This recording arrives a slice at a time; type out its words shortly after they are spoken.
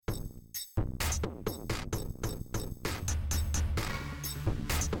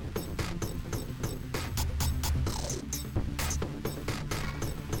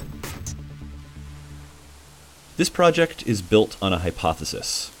This project is built on a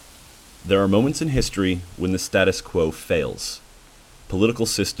hypothesis. There are moments in history when the status quo fails. Political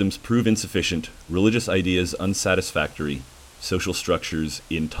systems prove insufficient, religious ideas unsatisfactory, social structures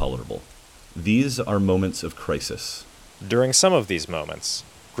intolerable. These are moments of crisis. During some of these moments,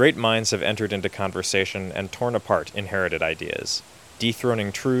 great minds have entered into conversation and torn apart inherited ideas,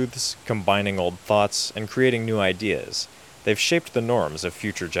 dethroning truths, combining old thoughts, and creating new ideas. They've shaped the norms of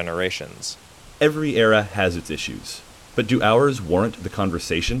future generations. Every era has its issues, but do ours warrant the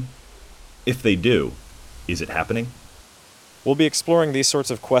conversation? If they do, is it happening? We'll be exploring these sorts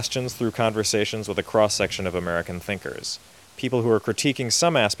of questions through conversations with a cross-section of American thinkers, people who are critiquing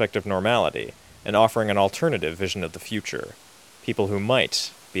some aspect of normality and offering an alternative vision of the future, people who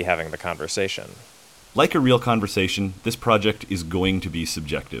might be having the conversation. Like a real conversation, this project is going to be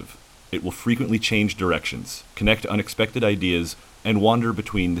subjective. It will frequently change directions, connect unexpected ideas, and wander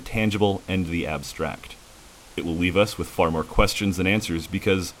between the tangible and the abstract. It will leave us with far more questions than answers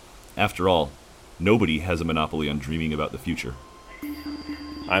because, after all, nobody has a monopoly on dreaming about the future.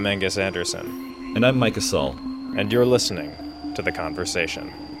 I'm Angus Anderson. And I'm Micah Saul. And you're listening to The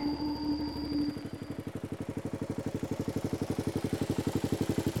Conversation.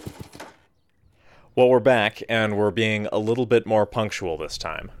 Well, we're back, and we're being a little bit more punctual this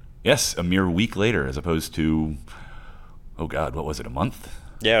time. Yes, a mere week later, as opposed to, oh God, what was it, a month?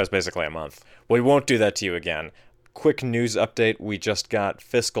 Yeah, it was basically a month. We won't do that to you again. Quick news update, we just got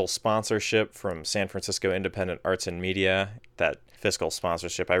fiscal sponsorship from San Francisco Independent Arts and Media. That fiscal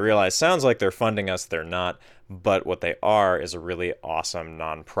sponsorship, I realize, sounds like they're funding us. They're not, but what they are is a really awesome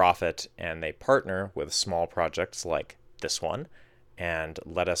nonprofit, and they partner with small projects like this one and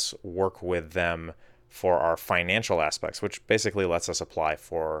let us work with them for our financial aspects, which basically lets us apply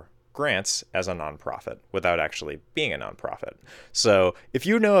for grants as a nonprofit without actually being a nonprofit. So if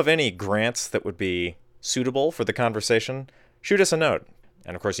you know of any grants that would be suitable for The Conversation, shoot us a note.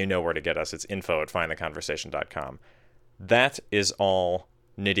 And of course, you know where to get us. It's info@findtheconversation.com. That is all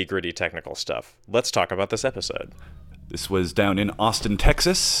nitty-gritty technical stuff. Let's talk about this episode. This was down in Austin,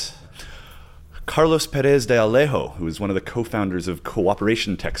 Texas. Carlos Perez de Alejo, who is one of the co-founders of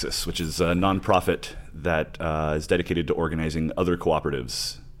Cooperation Texas, which is a nonprofit that is dedicated to organizing other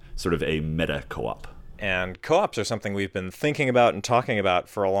cooperatives, sort of a meta co-op. And co-ops are something we've been thinking about and talking about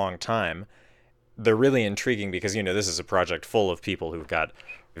for a long time. They're really intriguing because, this is a project full of people who've got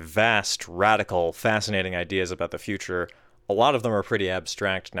vast, radical, fascinating ideas about the future. A lot of them are pretty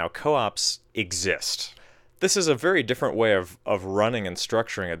abstract. Now, co-ops exist. This is a very different way of running and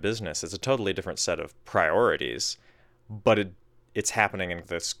structuring a business. It's a totally different set of priorities, but it's happening in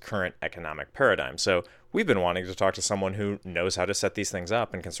this current economic paradigm. So we've been wanting to talk to someone who knows how to set these things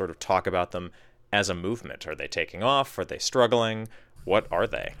up and can sort of talk about them as a movement. Are they taking off? Are they struggling? What are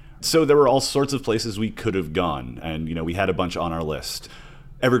they? So there were all sorts of places we could have gone, and we had a bunch on our list.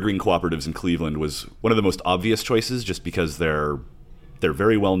 Evergreen Cooperatives in Cleveland was one of the most obvious choices just because they're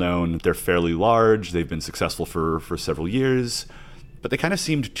very well known, they're fairly large, they've been successful for several years, but they kind of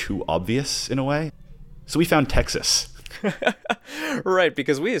seemed too obvious in a way. So we found Texas. Right,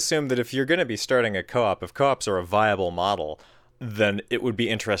 because we assumed that if you're going to be starting a co-op, if co-ops are a viable model, then it would be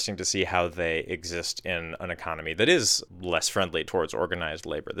interesting to see how they exist in an economy that is less friendly towards organized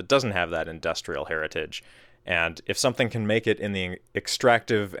labor, that doesn't have that industrial heritage. And if something can make it in the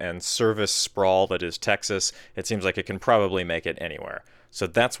extractive and service sprawl that is Texas, it seems like it can probably make it anywhere. So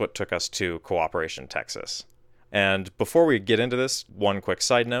that's what took us to Cooperation Texas. And before we get into this, one quick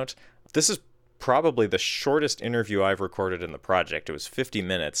side note. This is probably the shortest interview I've recorded in the project. It was 50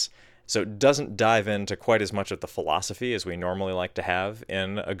 minutes. So it doesn't dive into quite as much of the philosophy as we normally like to have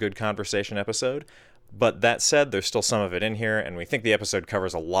in a good conversation episode. But that said, there's still some of it in here, and we think the episode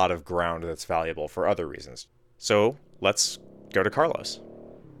covers a lot of ground that's valuable for other reasons. So let's go to Carlos.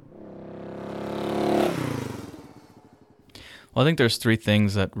 Well, I think there's three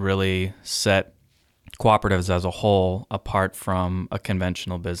things that really set cooperatives as a whole apart from a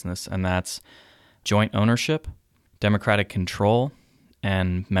conventional business, and that's joint ownership, democratic control,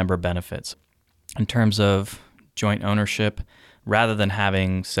 and member benefits. In terms of joint ownership, rather than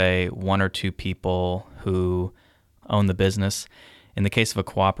having, say, one or two people who own the business, in the case of a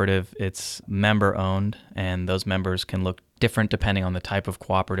cooperative, it's member-owned, and those members can look different depending on the type of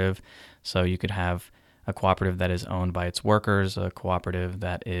cooperative. So you could have a cooperative that is owned by its workers, a cooperative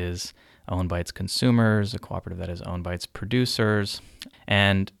that is owned by its consumers, a cooperative that is owned by its producers,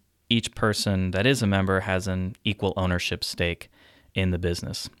 and each person that is a member has an equal ownership stake in the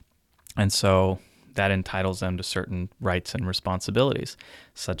business. And so that entitles them to certain rights and responsibilities,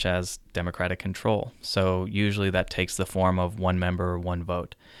 such as democratic control. So usually that takes the form of one member, one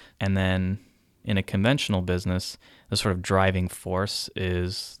vote. And then in a conventional business, the sort of driving force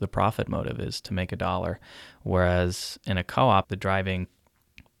is the profit motive, is to make a dollar. Whereas in a co-op, the driving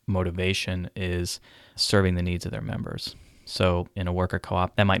motivation is serving the needs of their members. So in a worker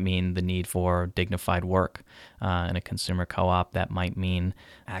co-op, that might mean the need for dignified work. In a consumer co-op, that might mean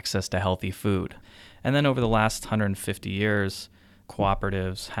access to healthy food. And then over the last 150 years,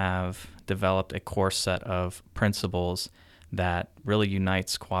 cooperatives have developed a core set of principles that really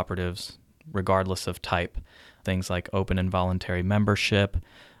unites cooperatives regardless of type. Things like open and voluntary membership,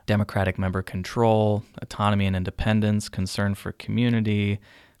 democratic member control, autonomy and independence, concern for community,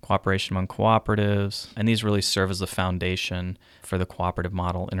 cooperation among cooperatives, and these really serve as the foundation for the cooperative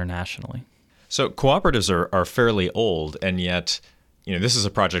model internationally. So cooperatives are fairly old, and yet, this is a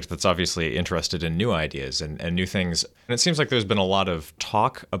project that's obviously interested in new ideas and new things. And it seems like there's been a lot of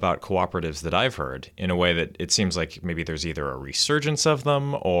talk about cooperatives that I've heard in a way that it seems like maybe there's either a resurgence of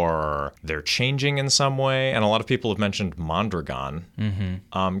them or they're changing in some way. And a lot of people have mentioned Mondragon.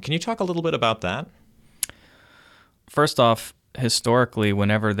 Mm-hmm. Can you talk a little bit about that? First off, historically,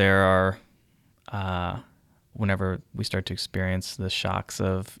 whenever we start to experience the shocks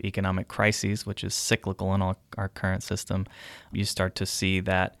of economic crises, which is cyclical in our current system, you start to see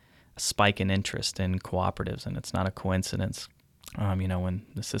that spike in interest in cooperatives, and it's not a coincidence. When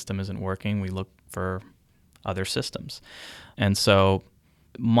the system isn't working, we look for other systems. And so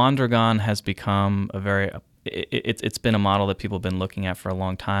Mondragon has become it's been a model that people have been looking at for a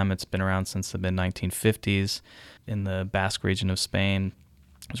long time. It's been around since the mid-1950s in the Basque region of Spain.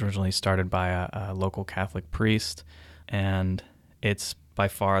 It was originally started by a local Catholic priest, and it's by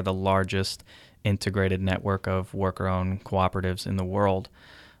far the largest integrated network of worker-owned cooperatives in the world.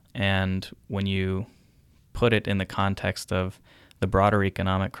 And when you put it in the context of the broader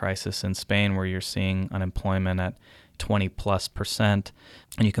economic crisis in Spain, where you're seeing unemployment at 20+%,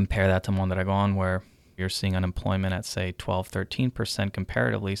 and you compare that to Mondragon, where you're seeing unemployment at, say, 12-13%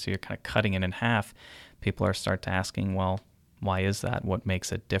 comparatively, so you're kind of cutting it in half, people are start to asking, well, why is that? What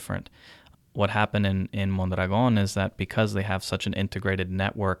makes it different? What happened in Mondragon is that because they have such an integrated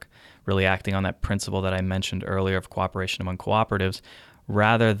network, really acting on that principle that I mentioned earlier of cooperation among cooperatives,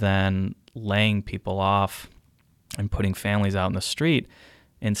 rather than laying people off and putting families out in the street,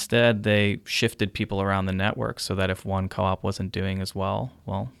 instead they shifted people around the network so that if one co-op wasn't doing as well,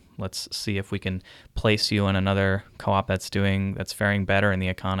 let's see if we can place you in another co-op that's faring better in the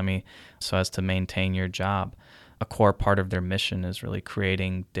economy so as to maintain your job. A core part of their mission is really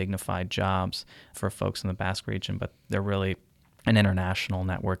creating dignified jobs for folks in the Basque region, but they're really an international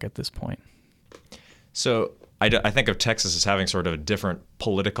network at this point. So I think of Texas as having sort of a different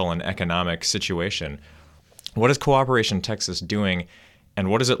political and economic situation. What is Cooperation Texas doing,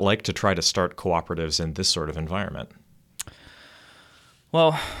 and what is it like to try to start cooperatives in this sort of environment?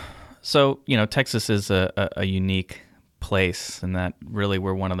 Well, so, Texas is a unique place in that really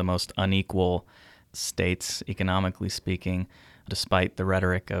we're one of the most unequal states, economically speaking, despite the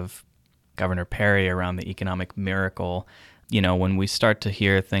rhetoric of Governor Perry around the economic miracle. When we start to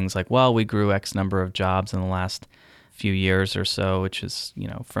hear things like, well, we grew X number of jobs in the last few years or so, which is,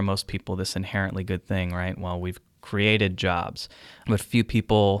 for most people, this inherently good thing, right? Well, we've created jobs. But few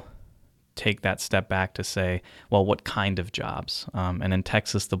people take that step back to say, well, what kind of jobs? And in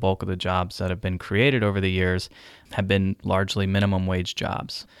Texas, the bulk of the jobs that have been created over the years have been largely minimum wage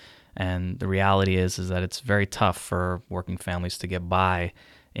jobs. And the reality is that it's very tough for working families to get by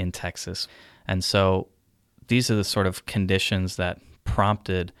in Texas. And so these are the sort of conditions that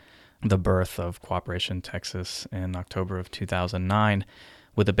prompted the birth of Cooperation Texas in October of 2009,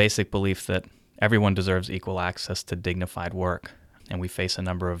 with the basic belief that everyone deserves equal access to dignified work. And we face a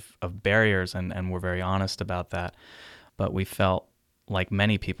number of barriers, and we're very honest about that. But we felt, like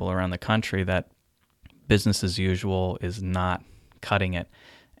many people around the country, that business as usual is not cutting it.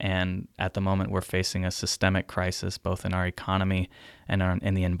 And at the moment, we're facing a systemic crisis, both in our economy and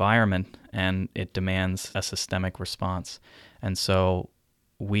in the environment, and it demands a systemic response. And so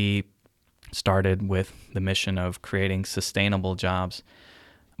we started with the mission of creating sustainable jobs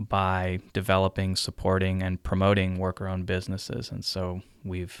by developing, supporting, and promoting worker-owned businesses. And so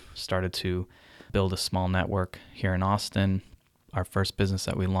we've started to build a small network here in Austin. Our first business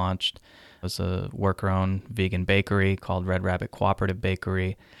that we launched was a worker-owned vegan bakery called Red Rabbit Cooperative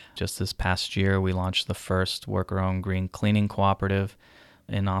Bakery. Just this past year, we launched the first worker-owned green cleaning cooperative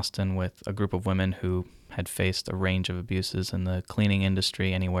in Austin with a group of women who had faced a range of abuses in the cleaning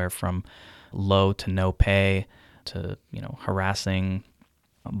industry, anywhere from low to no pay to, harassing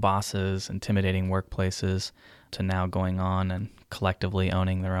bosses, intimidating workplaces, to now going on and collectively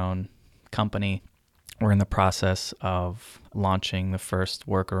owning their own company. We're in the process of launching the first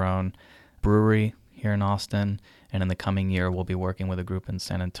worker-owned brewery here in Austin. And in the coming year, we'll be working with a group in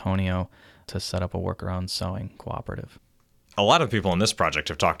San Antonio to set up a worker-owned sewing cooperative. A lot of people in this project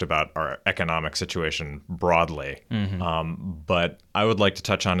have talked about our economic situation broadly, but I would like to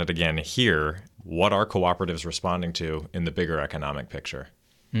touch on it again here. What are cooperatives responding to in the bigger economic picture?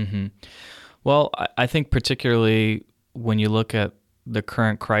 Well, I think particularly when you look at the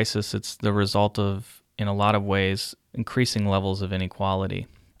current crisis, it's the result of, in a lot of ways, increasing levels of inequality.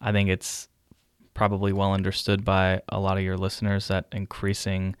 I think it's probably well understood by a lot of your listeners that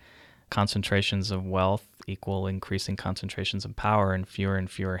increasing concentrations of wealth equal increasing concentrations of power in fewer and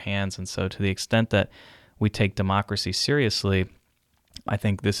fewer hands. And so to the extent that we take democracy seriously, I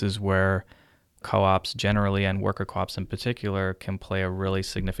think this is where co-ops generally and worker co-ops in particular can play a really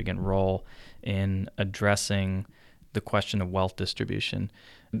significant role in addressing the question of wealth distribution.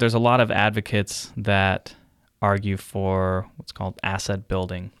 There's a lot of advocates that argue for what's called asset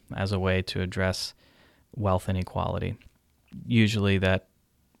building as a way to address wealth inequality. Usually that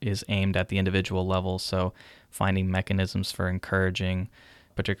is aimed at the individual level, so finding mechanisms for encouraging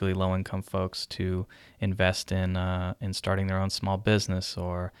particularly low-income folks to invest in starting their own small business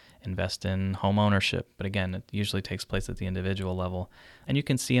or invest in home ownership. But again, it usually takes place at the individual level, and you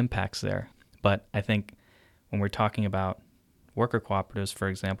can see impacts there. But I think when we're talking about worker cooperatives, for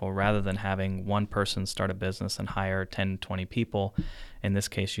example, rather than having one person start a business and hire 10, 20 people, in this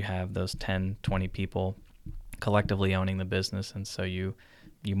case you have those 10, 20 people collectively owning the business, and so you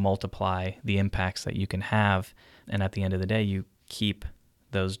multiply the impacts that you can have, and at the end of the day you keep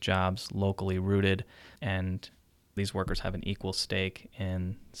those jobs locally rooted, and these workers have an equal stake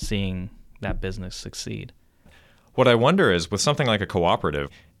in seeing that business succeed. What I wonder is, with something like a cooperative,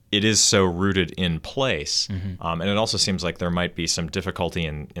 it is so rooted in place, and it also seems like there might be some difficulty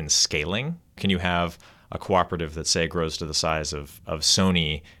in scaling. Can you have a cooperative that, say, grows to the size of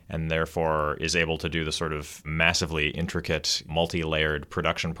Sony and therefore is able to do the sort of massively intricate, multi-layered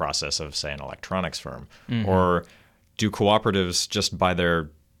production process of, say, an electronics firm? Or do cooperatives, just by their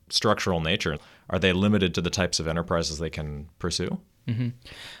structural nature, are they limited to the types of enterprises they can pursue?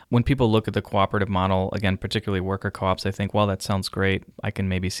 When people look at the cooperative model, again, particularly worker co-ops, they think, well, that sounds great. I can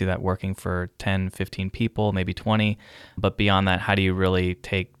maybe see that working for 10, 15 people, maybe 20. But beyond that, how do you really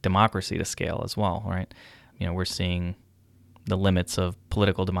take democracy to scale as well, right? You know, we're seeing the limits of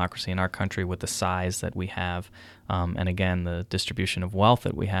political democracy in our country with the size that we have, and again, the distribution of wealth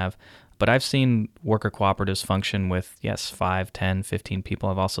that we have. But I've seen worker cooperatives function with, yes, 5, 10, 15 people.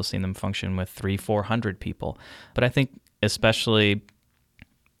 I've also seen them function with 300, 400 people. But I think especially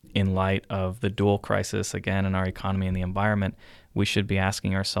in light of the dual crisis, again, in our economy and the environment, we should be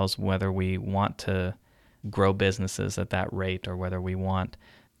asking ourselves whether we want to grow businesses at that rate or whether we want,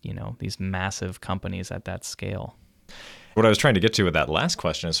 these massive companies at that scale. What I was trying to get to with that last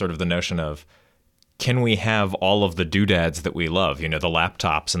question is sort of the notion of, can we have all of the doodads that we love, the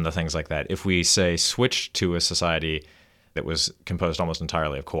laptops and the things like that, if we, say, switched to a society that was composed almost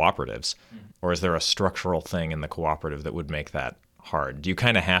entirely of cooperatives? Or is there a structural thing in the cooperative that would make that hard? Do you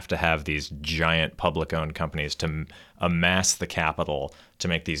kind of have to have these giant public-owned companies to amass the capital to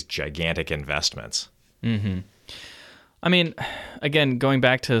make these gigantic investments? I mean, again, going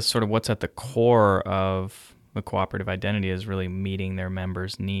back to sort of what's at the core of the cooperative identity is really meeting their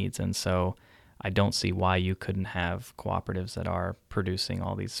members' needs. And so I don't see why you couldn't have cooperatives that are producing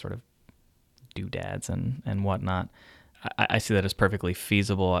all these sort of doodads and whatnot. I see that as perfectly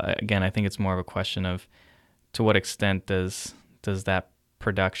feasible. Again, I think it's more of a question of to what extent does that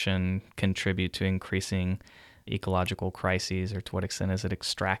production contribute to increasing ecological crises, or to what extent is it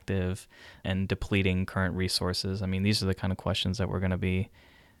extractive and depleting current resources? I mean, these are the kind of questions that we're going to be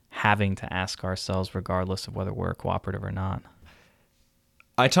having to ask ourselves regardless of whether we're a cooperative or not.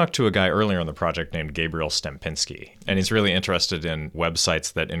 I talked to a guy earlier in the project named Gabriel Stempinski, and he's really interested in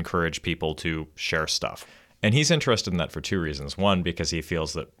websites that encourage people to share stuff. And he's interested in that for two reasons. One, because he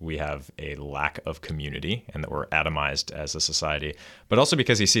feels that we have a lack of community and that we're atomized as a society, but also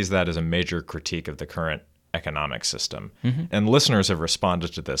because he sees that as a major critique of the current economic system. And listeners have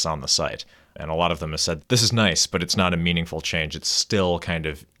responded to this on the site. And a lot of them have said, this is nice, but it's not a meaningful change. It's still kind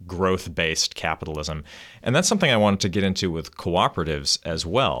of growth-based capitalism. And that's something I wanted to get into with cooperatives as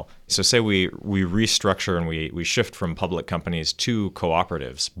well. So say we restructure and we shift from public companies to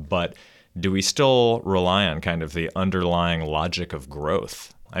cooperatives, but do we still rely on kind of the underlying logic of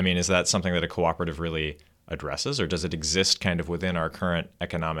growth? I mean, is that something that a cooperative really addresses, or does it exist kind of within our current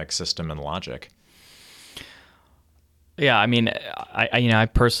economic system and logic? Yeah, I mean, I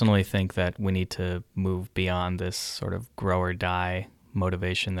personally think that we need to move beyond this sort of grow or die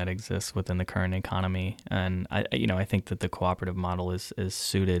motivation that exists within the current economy. And I think that the cooperative model is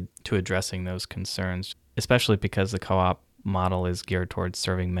suited to addressing those concerns, especially because the co-op model is geared towards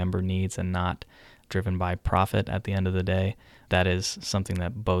serving member needs and not driven by profit at the end of the day. That is something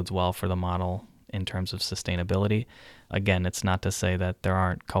that bodes well for the model in terms of sustainability. Again, it's not to say that there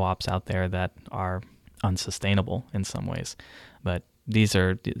aren't co-ops out there that are unsustainable in some ways, but these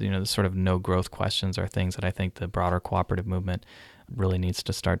are, the sort of no growth questions are things that I think the broader cooperative movement really needs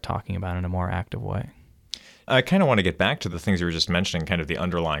to start talking about in a more active way. I kind of want to get back to the things you were just mentioning, kind of the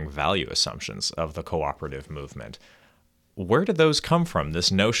underlying value assumptions of the cooperative movement. Where did those come from?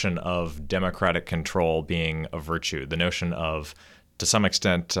 This notion of democratic control being a virtue, the notion of, to some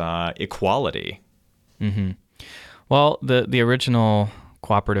extent, equality. Mm-hmm. Well, the original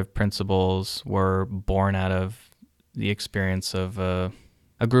cooperative principles were born out of the experience of a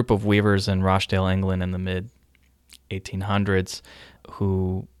group of weavers in Rochdale, England in the mid-1800s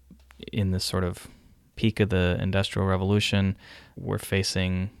who, in this sort of peak of the Industrial Revolution, were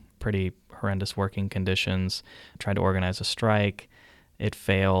facing pretty horrendous working conditions, tried to organize a strike. It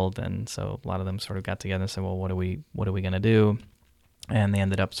failed, and so a lot of them sort of got together and said, well, what are we going to do? And they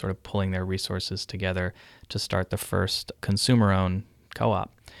ended up sort of pulling their resources together to start the first consumer-owned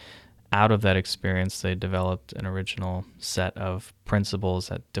co-op. Out of that experience, they developed an original set of principles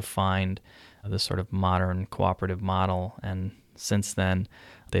that defined the sort of modern cooperative model. And since then,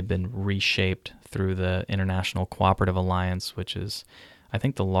 they've been reshaped through the International Cooperative Alliance, which is, I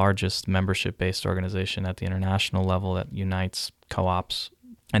think, the largest membership-based organization at the international level that unites co-ops.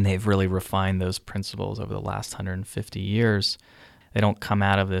 And they've really refined those principles over the last 150 years. They don't come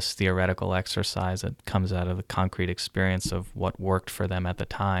out of this theoretical exercise. It comes out of the concrete experience of what worked for them at the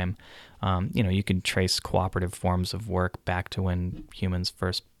time. You can trace cooperative forms of work back to when humans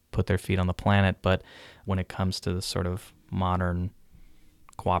first put their feet on the planet, but when it comes to the sort of modern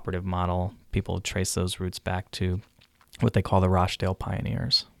cooperative model, people trace those roots back to what they call the Rochdale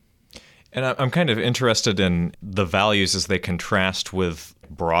pioneers. And I'm kind of interested in the values as they contrast with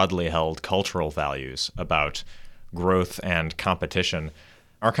broadly held cultural values about growth and competition.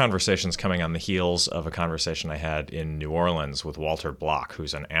 Our conversation's coming on the heels of a conversation I had in New Orleans with Walter Block,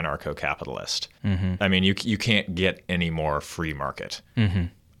 who's an anarcho-capitalist. Mm-hmm. I mean, you can't get any more free market. Mm-hmm.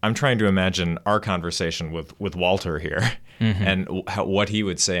 I'm trying to imagine our conversation with Walter here mm-hmm. and what he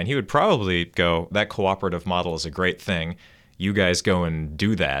would say. And he would probably go, that cooperative model is a great thing. You guys go and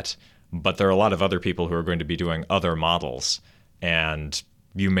do that. But there are a lot of other people who are going to be doing other models, and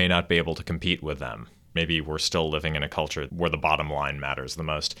you may not be able to compete with them. Maybe we're still living in a culture where the bottom line matters the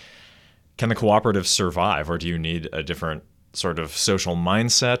most. Can the cooperative survive, or do you need a different sort of social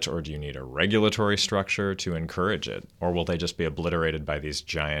mindset, or do you need a regulatory structure to encourage it? Or will they just be obliterated by these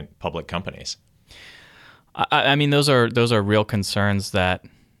giant public companies? I mean, those are real concerns that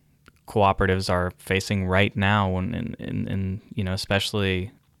cooperatives are facing right now, and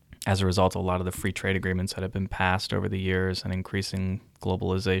especially as a result of a lot of the free trade agreements that have been passed over the years and increasing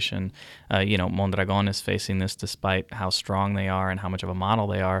globalization. Mondragon is facing this despite how strong they are and how much of a model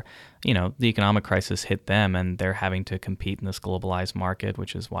they are. The economic crisis hit them, and they're having to compete in this globalized market,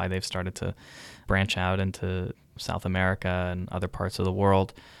 which is why they've started to branch out into South America and other parts of the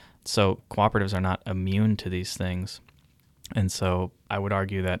world. So cooperatives are not immune to these things. And so I would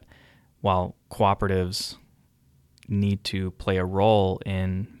argue that while cooperatives need to play a role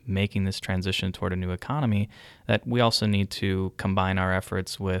in making this transition toward a new economy, that we also need to combine our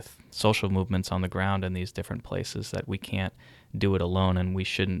efforts with social movements on the ground in these different places, that we can't do it alone, and we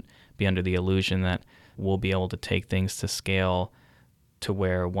shouldn't be under the illusion that we'll be able to take things to scale to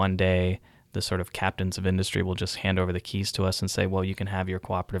where one day the sort of captains of industry will just hand over the keys to us and say, well, you can have your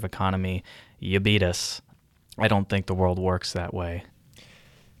cooperative economy, you beat us. I don't think the world works that way.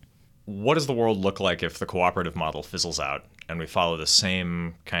 What does the world look like if the cooperative model fizzles out and we follow the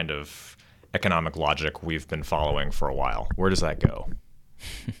same kind of economic logic we've been following for a while? Where does that go?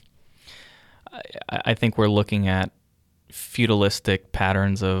 I think we're looking at feudalistic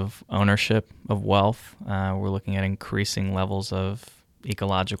patterns of ownership of wealth. We're looking at increasing levels of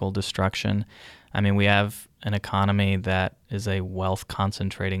ecological destruction. I mean, we have an economy that is a wealth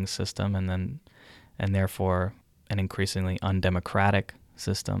concentrating system, and therefore an increasingly undemocratic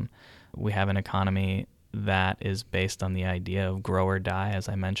system. We have an economy that is based on the idea of grow or die, as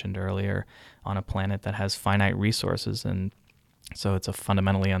I mentioned earlier, on a planet that has finite resources, and so it's a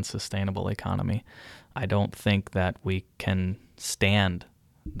fundamentally unsustainable economy. I don't think that we can stand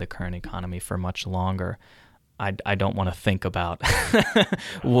the current economy for much longer. I don't want to think about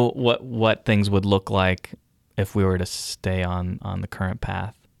what things would look like if we were to stay on the current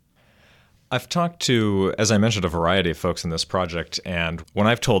path. I've talked to, as I mentioned, a variety of folks in this project, and when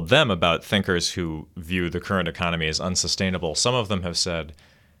I've told them about thinkers who view the current economy as unsustainable, some of them have said,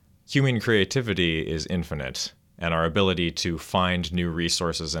 human creativity is infinite, and our ability to find new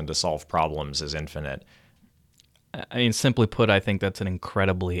resources and to solve problems is infinite. I mean, simply put, I think that's an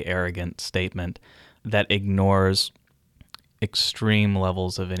incredibly arrogant statement that ignores extreme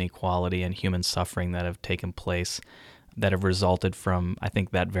levels of inequality and human suffering that have taken place that have resulted from, I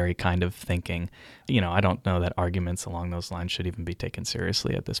think, that very kind of thinking. I don't know that arguments along those lines should even be taken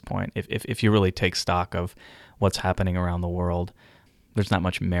seriously at this point. If you really take stock of what's happening around the world, there's not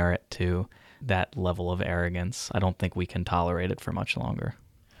much merit to that level of arrogance. I don't think we can tolerate it for much longer.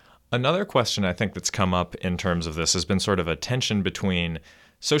 Another question I think that's come up in terms of this has been sort of a tension between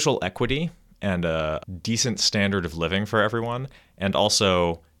social equity and a decent standard of living for everyone, and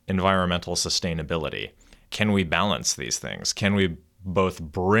also environmental sustainability. Can we balance these things? Can we both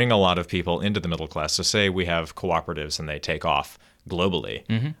bring a lot of people into the middle class? So say we have cooperatives and they take off globally,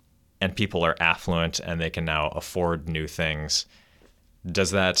 and people are affluent and they can now afford new things.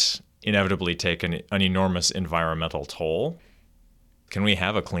 Does that inevitably take an enormous environmental toll? Can we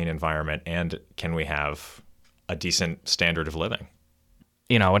have a clean environment, and can we have a decent standard of living?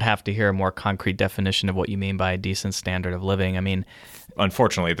 I would have to hear a more concrete definition of what you mean by a decent standard of living. I mean,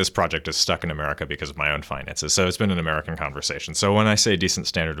 unfortunately, this project is stuck in America because of my own finances, so it's been an American conversation. So when I say decent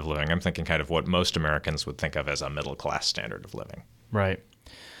standard of living, I'm thinking kind of what most Americans would think of as a middle-class standard of living. Right.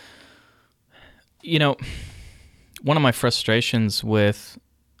 One of my frustrations with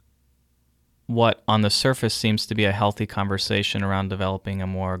what on the surface seems to be a healthy conversation around developing a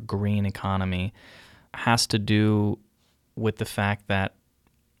more green economy has to do with the fact that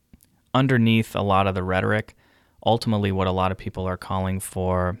underneath a lot of the rhetoric, ultimately what a lot of people are calling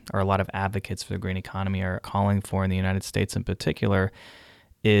for, or a lot of advocates for the green economy are calling for in the United States in particular,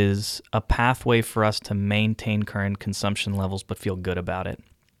 is a pathway for us to maintain current consumption levels but feel good about it.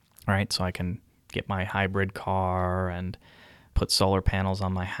 All right, so I can get my hybrid car and put solar panels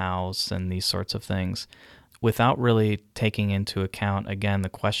on my house and these sorts of things without really taking into account, again, the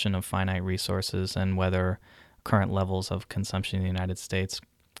question of finite resources and whether current levels of consumption in the United States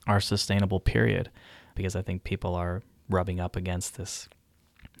are sustainable, period. Because I think people are rubbing up against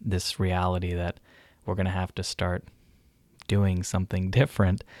this reality that we're going to have to start doing something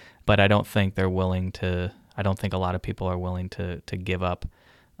different. But I don't think a lot of people are willing to give up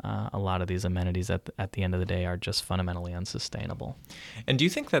a lot of these amenities at the end of the day are just fundamentally unsustainable. And do you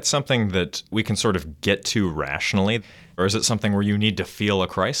think that's something that we can sort of get to rationally, or is it something where you need to feel a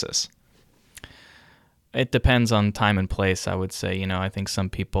crisis? It depends on time and place, I would say. I think some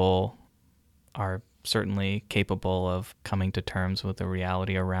people are certainly capable of coming to terms with the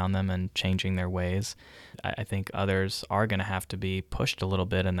reality around them and changing their ways. I think others are going to have to be pushed a little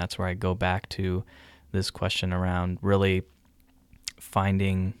bit, and that's where I go back to this question around really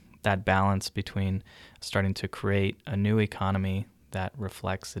finding that balance between starting to create a new economy that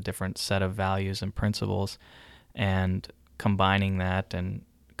reflects a different set of values and principles, and combining that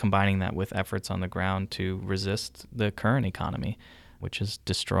with efforts on the ground to resist the current economy, which is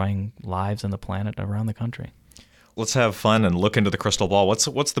destroying lives on the planet around the country. Let's have fun and look into the crystal ball.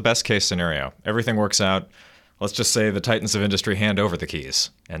 What's the best case scenario? Everything works out. Let's just say the titans of industry hand over the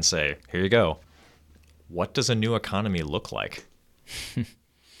keys and say, here you go. What does a new economy look like?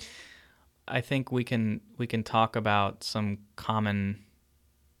 I think we can talk about some common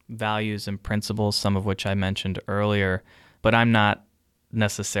values and principles, some of which I mentioned earlier, but I'm not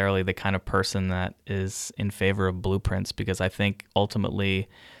necessarily the kind of person that is in favor of blueprints, because I think ultimately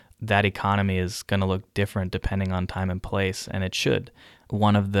that economy is going to look different depending on time and place, and it should.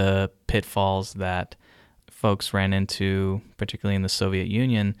 One of the pitfalls that folks ran into, particularly in the Soviet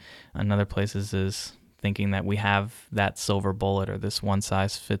Union and other places, is thinking that we have that silver bullet or this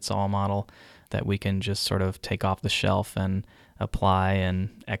one-size-fits-all model that we can just sort of take off the shelf and apply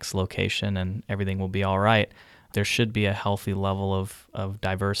in X location and everything will be all right. There should be a healthy level of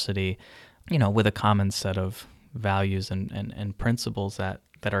diversity, with a common set of values and principles that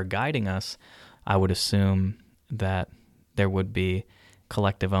are guiding us. I would assume that there would be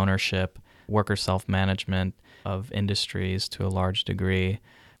collective ownership, worker self-management of industries to a large degree,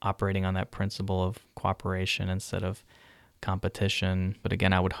 operating on that principle of cooperation instead of competition. But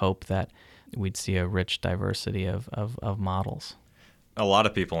again, I would hope that we'd see a rich diversity of models. A lot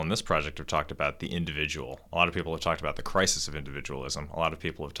of people in this project have talked about the individual. A lot of people have talked about the crisis of individualism. A lot of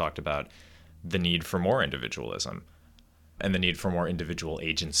people have talked about the need for more individualism and the need for more individual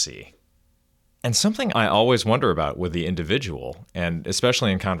agency. And something I always wonder about with the individual, and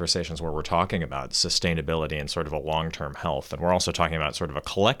especially in conversations where we're talking about sustainability and sort of a long-term health, and we're also talking about sort of a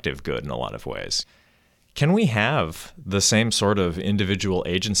collective good in a lot of ways. Can we have the same sort of individual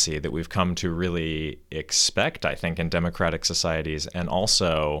agency that we've come to really expect, I think, in democratic societies, and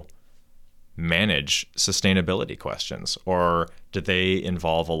also manage sustainability questions? Or do they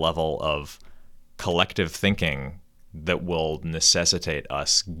involve a level of collective thinking that will necessitate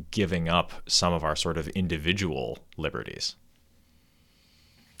us giving up some of our sort of individual liberties?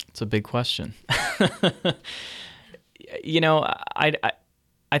 It's a big question.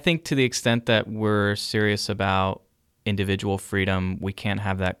 I think to the extent that we're serious about individual freedom, we can't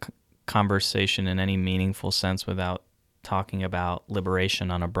have that conversation in any meaningful sense without talking about liberation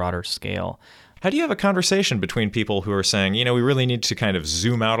on a broader scale. How do you have a conversation between people who are saying, we really need to kind of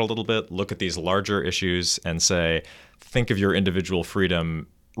zoom out a little bit, look at these larger issues and say, think of your individual freedom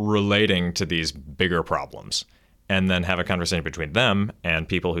relating to these bigger problems, and then have a conversation between them and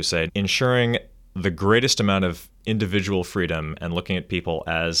people who say ensuring the greatest amount of individual freedom and looking at people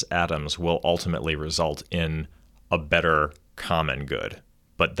as atoms will ultimately result in a better common good.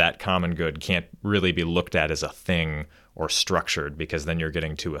 But that common good can't really be looked at as a thing or structured, because then you're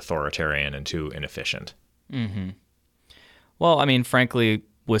getting too authoritarian and too inefficient. Mm-hmm. Well, I mean, frankly,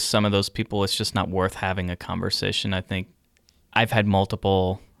 with some of those people, it's just not worth having a conversation. I think I've had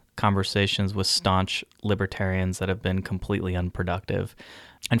multiple conversations with staunch libertarians that have been completely unproductive.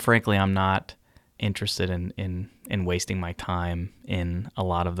 And frankly, I'm not interested in wasting my time in a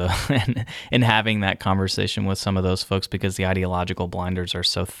lot of the in having that conversation with some of those folks, because the ideological blinders are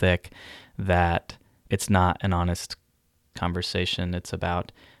so thick that it's not an honest conversation. It's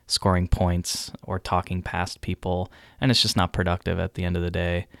about scoring points or talking past people, and it's just not productive at the end of the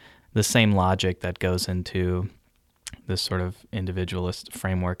day. The same logic that goes into this sort of individualist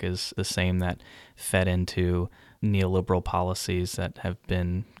framework is the same that fed into neoliberal policies that have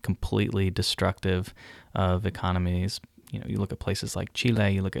been completely destructive of economies. You look at places like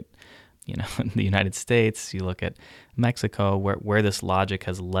Chile, you look at the United States, you look at Mexico, where this logic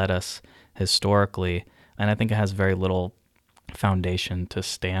has led us historically, and I think it has very little foundation to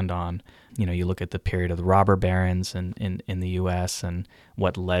stand on. You look at the period of the robber barons in the U.S. and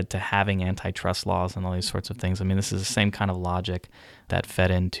what led to having antitrust laws and all these sorts of things. I mean, this is the same kind of logic that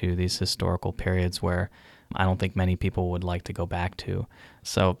fed into these historical periods where I don't think many people would like to go back to.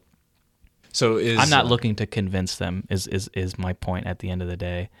 So I'm not looking to convince them is my point at the end of the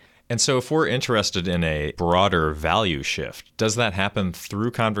day. And so if we're interested in a broader value shift, does that happen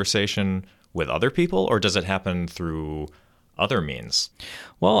through conversation with other people, or does it happen through other means?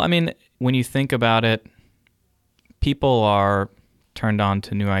 Well, I mean, when you think about it, people are turned on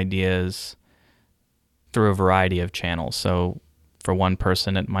to new ideas through a variety of channels. So for one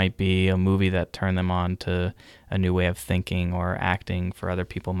person, it might be a movie that turned them on to a new way of thinking or acting. For other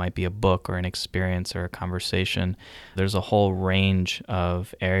people, it might be a book or an experience or a conversation. There's a whole range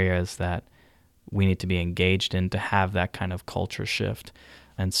of areas that we need to be engaged in to have that kind of culture shift.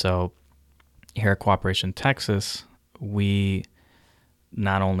 And so here at Cooperation Texas, we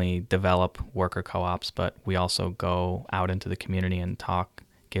not only develop worker co-ops, but we also go out into the community and talk,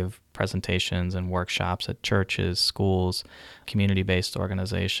 give presentations and workshops at churches, schools, community-based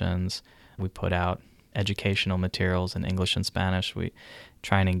organizations. We put out educational materials in English and Spanish. We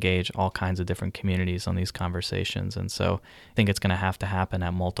try and engage all kinds of different communities on these conversations. And so I think it's going to have to happen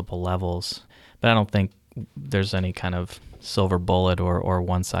at multiple levels. But I don't think there's any kind of silver bullet or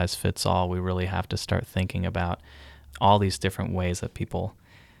one-size-fits-all. We really have to start thinking about all these different ways that people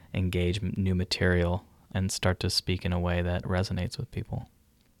engage new material and start to speak in a way that resonates with people.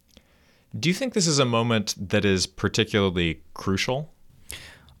 Do you think this is a moment that is particularly crucial?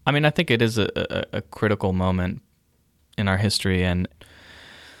 I mean, I think it is a critical moment in our history, and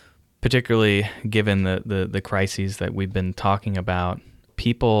particularly given the crises that we've been talking about,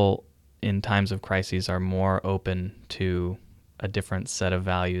 people in times of crises are more open to a different set of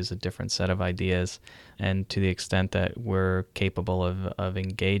values, a different set of ideas, and to the extent that we're capable of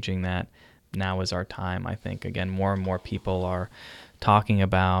engaging that, now is our time, I think. Again, more and more people are talking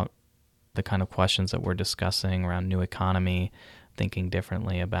about the kind of questions that we're discussing around new economy, thinking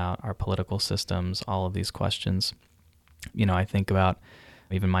differently about our political systems, all of these questions. I think about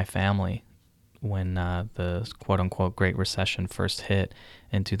even my family when the quote-unquote Great Recession first hit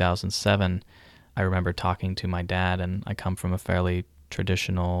in 2007. I remember talking to my dad, and I come from a fairly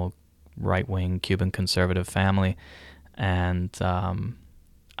traditional right-wing Cuban conservative family, and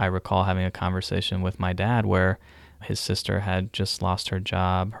I recall having a conversation with my dad where his sister had just lost her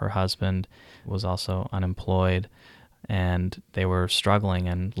job, her husband was also unemployed, and they were struggling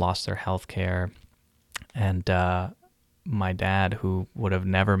and lost their health care. And my dad, who would have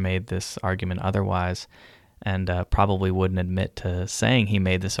never made this argument otherwise, and probably wouldn't admit to saying he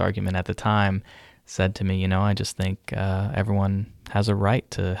made this argument at the time, said to me, I just think everyone has a right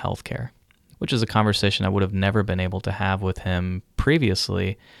to health care, which is a conversation I would have never been able to have with him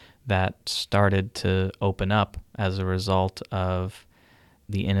previously, that started to open up as a result of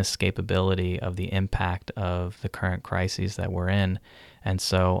the inescapability of the impact of the current crises that we're in. And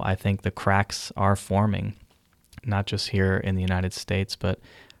so I think the cracks are forming, not just here in the United States, but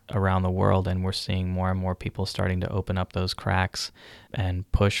around the world. And we're seeing more and more people starting to open up those cracks and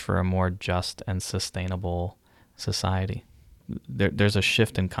push for a more just and sustainable society. There's a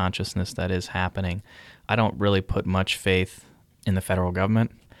shift in consciousness that is happening. I don't really put much faith in the federal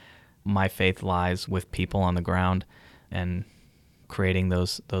government. My faith lies with people on the ground and creating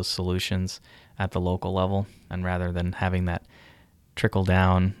those solutions at the local level. And rather than having that trickle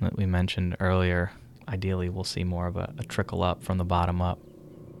down that we mentioned earlier, ideally we'll see more of a trickle up from the bottom up.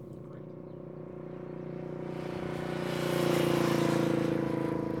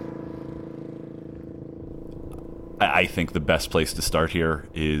 I think the best place to start here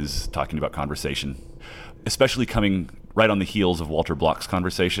is talking about conversation, especially coming right on the heels of Walter Block's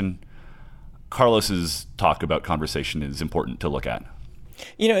conversation. Carlos's talk about conversation is important to look at.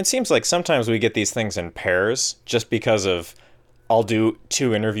 It seems like sometimes we get these things in pairs just because of I'll do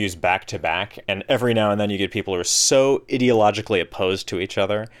 2 interviews back to back, and every now and then you get people who are so ideologically opposed to each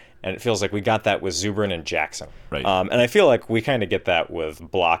other, and it feels like we got that with Zubrin and Jackson. Right. And I feel like we kind of get that with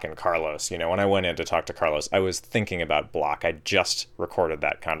Block and Carlos. When I went in to talk to Carlos, I was thinking about Block. I just recorded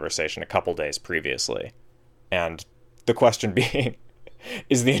that conversation a couple days previously. And the question being,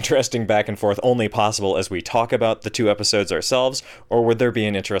 is the interesting back and forth only possible as we talk about the 2 episodes ourselves, or would there be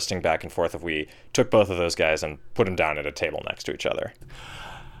an interesting back and forth if we took both of those guys and put them down at a table next to each other?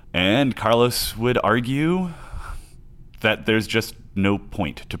 And Carlos would argue that there's just no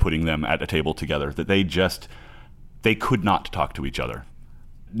point to putting them at a table together, that they could not talk to each other.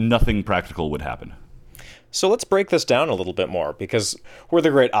 Nothing practical would happen. So let's break this down a little bit more, because we're the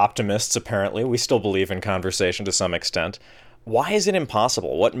great optimists, apparently. We still believe in conversation to some extent. Why is it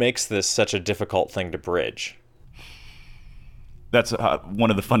impossible? What makes this such a difficult thing to bridge? That's one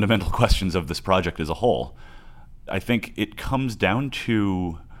of the fundamental questions of this project as a whole. I think it comes down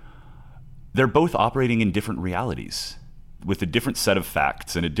to they're both operating in different realities with a different set of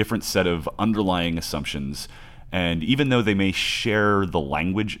facts and a different set of underlying assumptions. And even though they may share the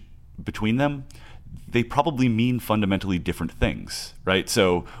language between them, they probably mean fundamentally different things, right?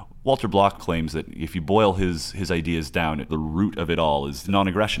 So Walter Block claims that if you boil his ideas down, the root of it all is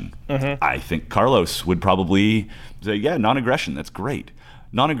non-aggression. Mm-hmm. I think Carlos would probably say, yeah, non-aggression, that's great.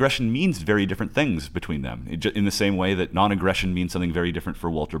 Non-aggression means very different things between them, in the same way that non-aggression means something very different for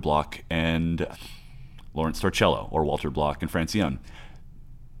Walter Block and Lawrence Torcello, or Walter Block and Francione.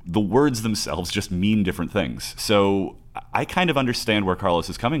 The words themselves just mean different things. So I kind of understand where Carlos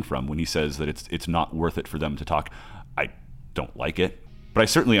is coming from when he says that it's not worth it for them to talk. I don't like it. But I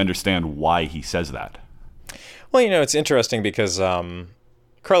certainly understand why he says that. Well, it's interesting because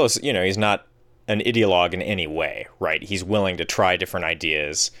Carlos, he's not an ideologue in any way, right? He's willing to try different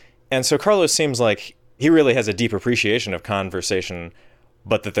ideas. And so Carlos seems like he really has a deep appreciation of conversation,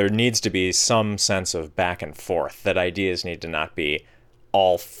 but that there needs to be some sense of back and forth, that ideas need to not be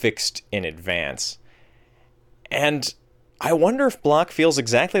all fixed in advance. And I wonder if Block feels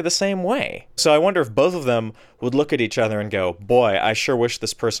exactly the same way. So I wonder if both of them would look at each other and go, boy, I sure wish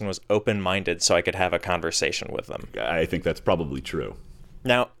this person was open-minded so I could have a conversation with them. I think that's probably true.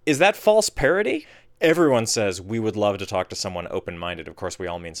 Now, is that false parody? Everyone says we would love to talk to someone open-minded. Of course, we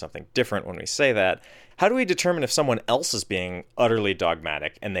all mean something different when we say that. How do we determine if someone else is being utterly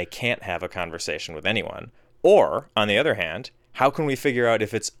dogmatic and they can't have a conversation with anyone? Or, on the other hand, how can we figure out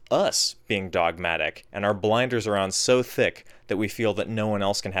if it's us being dogmatic and our blinders are on so thick that we feel that no one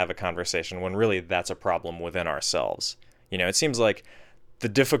else can have a conversation when really that's a problem within ourselves? It seems like the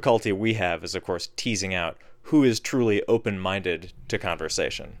difficulty we have is, of course, teasing out who is truly open-minded to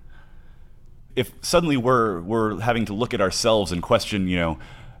conversation. If suddenly we're having to look at ourselves and question,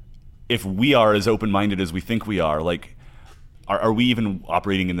 if we are as open-minded as we think we are, are we even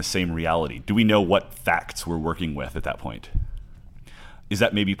operating in the same reality? Do we know what facts we're working with at that point? Is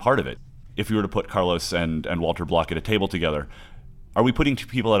that maybe part of it? If we were to put Carlos and Walter Block at a table together, are we putting 2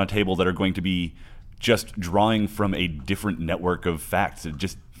 people at a table that are going to be just drawing from a different network of facts,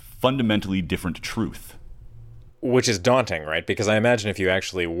 just fundamentally different truth? Which is daunting, right? Because I imagine if you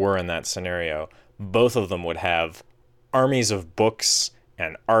actually were in that scenario, both of them would have armies of books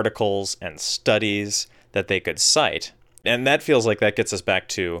and articles and studies that they could cite. And that feels like that gets us back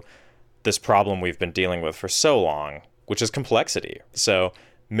to this problem we've been dealing with for so long, which is complexity. So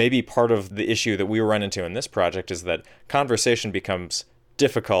maybe part of the issue that we run into in this project is that conversation becomes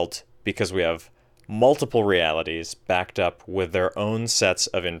difficult because we have multiple realities backed up with their own sets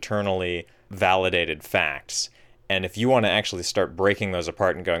of internally validated facts. And if you want to actually start breaking those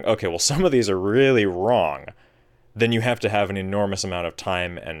apart and going, okay, well, some of these are really wrong, then you have to have an enormous amount of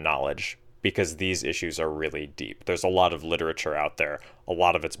time and knowledge because these issues are really deep. There's a lot of literature out there. A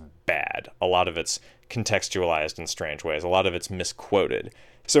lot of it's bad. A lot of it's contextualized in strange ways. A lot of it's misquoted.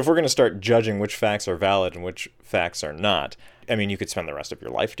 So if we're going to start judging which facts are valid and which facts are not, I mean, you could spend the rest of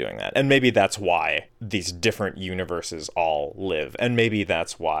your life doing that. And maybe that's why these different universes all live. And maybe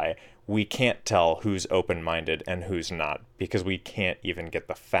that's why we can't tell who's open-minded and who's not, because we can't even get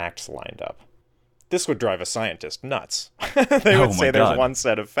the facts lined up. This would drive a scientist nuts. They would say there's one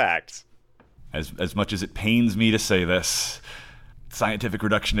set of facts. As much as it pains me to say this, scientific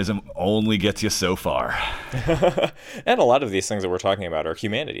reductionism only gets you so far. And a lot of these things that we're talking about are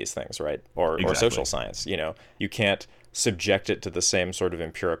humanities things, right? Or Exactly. Or social science. You know, you can't subject it to the same sort of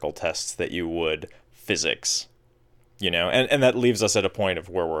empirical tests that you would physics. You know, and that leaves us at a point of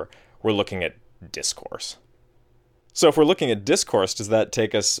where we're looking at discourse. So if we're looking at discourse, does that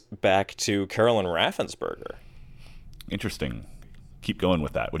take us back to Carolyn Raffensperger? Interesting. Keep going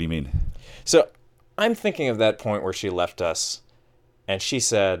with that. What do you mean? So I'm thinking of that point where she left us and she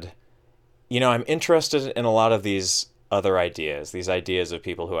said, you know, I'm interested in a lot of these other ideas, these ideas of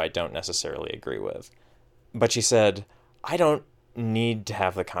people who I don't necessarily agree with. But she said, I don't need to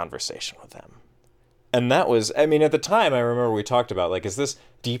have the conversation with them. And that was, I mean, at the time, I remember we talked about, like, is this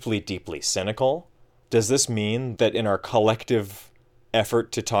deeply, deeply cynical? Does this mean that in our collective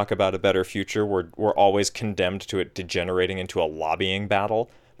effort to talk about a better future, we're always condemned to it degenerating into a lobbying battle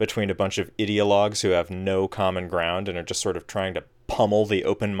between a bunch of ideologues who have no common ground and are just sort of trying to pummel the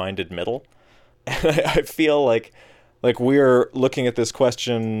open-minded middle? And I feel like we're looking at this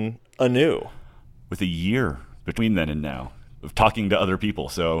question anew. With a year between then and now of talking to other people,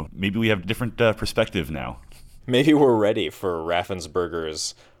 so maybe we have a different perspective now. Maybe we're ready for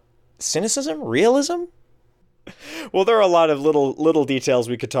Raffensperger's cynicism? Realism? Well, there are a lot of little details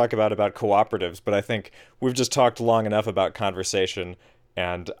we could talk about cooperatives, but I think we've just talked long enough about conversation,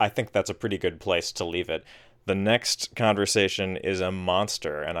 and I think that's a pretty good place to leave it. The next conversation is a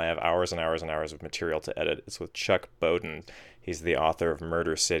monster, and I have hours and hours and hours of material to edit. It's with Chuck Bowden. He's the author of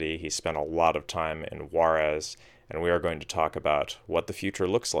Murder City. He spent a lot of time in Juarez, and we are going to talk about what the future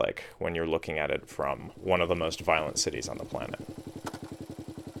looks like when you're looking at it from one of the most violent cities on the planet.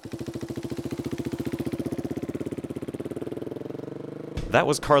 That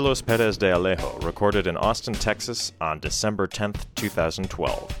was Carlos Perez de Alejo, recorded in Austin, Texas on December 10th,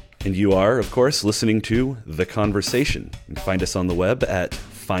 2012. And you are, of course, listening to The Conversation. You can find us on the web at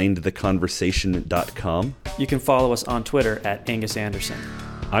findtheconversation.com. You can follow us on Twitter at Angus Anderson.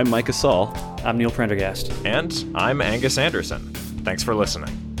 I'm Micah Saul. I'm Neil Prendergast. And I'm Angus Anderson. Thanks for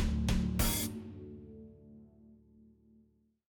listening.